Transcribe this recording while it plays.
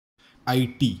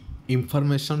IT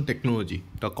information technology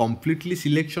तो completely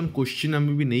selection question आम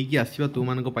भी नहीं आसवा तुम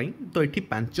मानी तो ये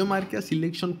 5 मार्किया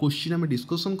सिलेक्शन क्वेश्चन आम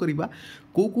डिस्कसन करवा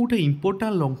कौटे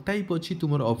इंपोर्टां लंग टाइप अच्छी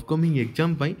तुम अपकमिंग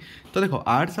एग्जाम तो देख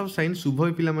आर्ट्स और साइंस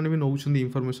उभय पिला भी नौ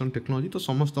इंफॉर्मेशन टेक्नोलॉजी तो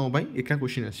समस्त एका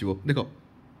क्वेश्चन आसो देख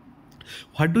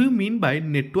what do you mean by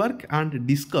network and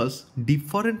discuss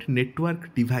different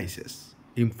network devices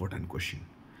important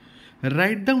question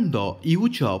write down the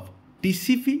use of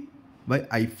TCP by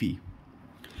IP.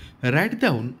 Write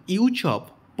down use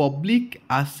of public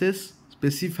access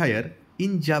specifier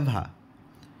in Java.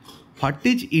 What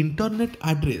is internet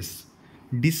address?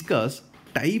 Discuss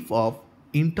type of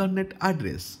internet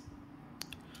address.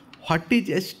 What is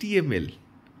HTML?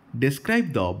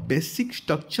 Describe the basic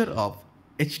structure of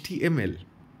HTML.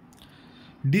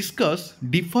 Discuss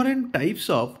different types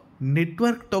of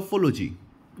network topology.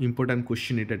 Important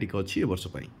question eta tik अछि e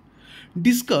ବର୍ଷ ପାଇଁ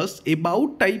Discuss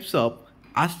about types of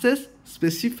access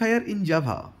specifier in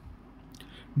Java.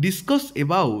 Discuss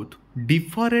about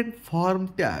different form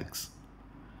tags.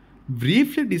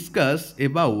 Briefly discuss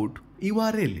about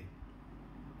URL.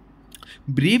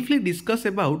 Briefly discuss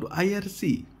about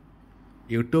IRC.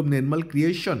 YouTube normal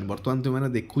creation बर्तमान तुम मैंने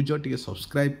देखुच टे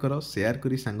subscribe कर share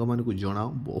करी सांग मान को जनाओ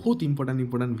बहुत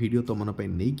इंपोर्टेंट वीडियो तुम मन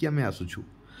नहीं कि आम आसुछु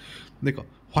देख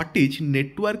what is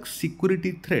network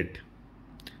security threat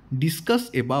Discuss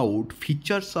about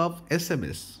features of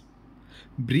SMS.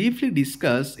 Briefly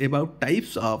discuss about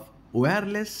types of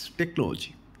wireless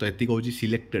technology. तो ये हूँ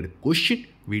सिलेक्टेड क्वेश्चन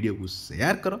वीडियो को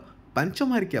शेयर कर 5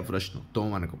 मार्किया प्रश्न तुम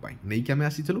मानक नहीं कि आम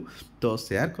आसी तो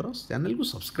शेयर कर चैनल को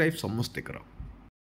सब्सक्राइब समस्ते कर